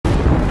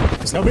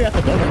There's nobody at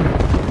the building.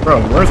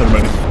 Bro, where's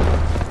everybody?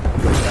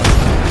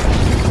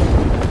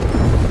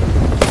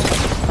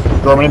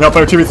 Bro, we need help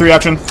there. 2v3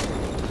 action.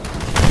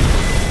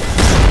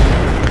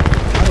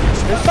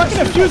 They're stuck in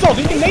a fuse hole.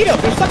 You can nade them.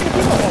 They're stuck in a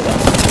fuse hole.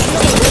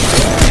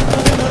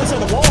 Notice on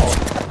the wall.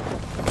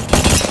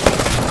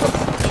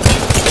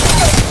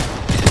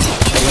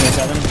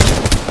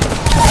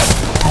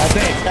 All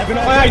day. Evan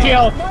all My day.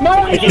 ideal. My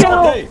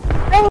ideal.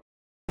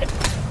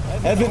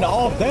 Evan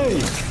all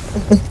day.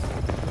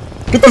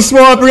 Get the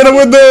swap. We're gonna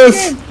win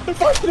this. They're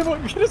forcing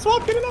him. Get a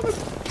swap. Get another.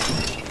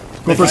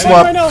 Go for a Right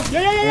swap. now.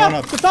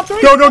 Yeah. The top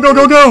three. Go, go, go,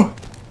 go, go.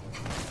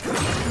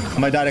 I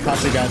might die to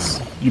Katsu,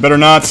 guys. You better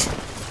not.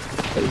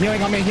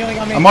 Healing on me. Healing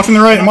on me. I'm watching the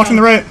right. I'm watching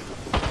the right.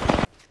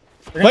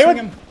 Play with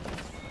him.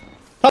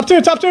 Top two.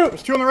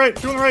 There's 2 on the right.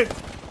 2 on the right.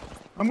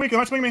 I'm weak. They're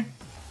not swinging me.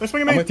 They're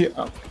swinging me. I'm with you.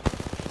 Oh.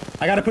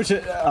 I gotta push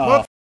it.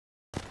 What?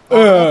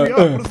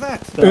 What is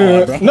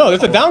that? No,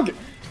 there's a down.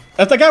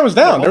 That's the guy was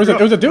down. There was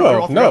a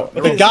duo. No,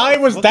 the guy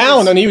was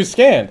down and he was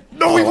scanned.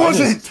 No, he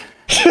wasn't.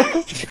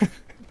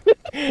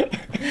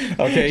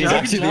 Okay, he's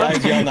actually the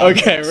IGL now.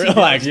 Okay,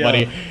 relax,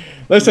 buddy.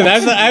 Listen,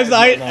 as a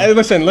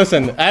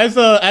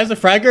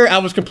fragger, I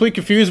was completely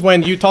confused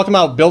when you talked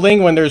about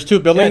building when there's 2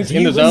 buildings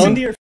in the zone.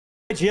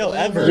 IGL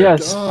ever.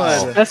 Yes.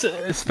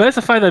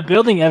 Specify the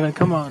building, Evan.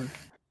 Come on.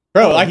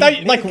 Bro, I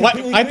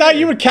thought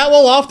you would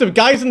catwall off the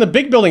guys in the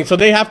big building, so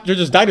they have to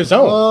just die to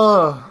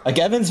zone. Like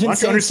Evan's been Why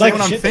don't you saying understand like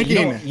what I'm shit that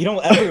thinking? you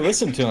don't ever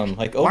listen to him.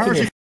 Like, Why open are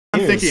your you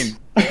ears. thinking?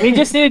 We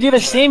just need to do the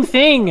same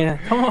thing.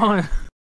 Come on.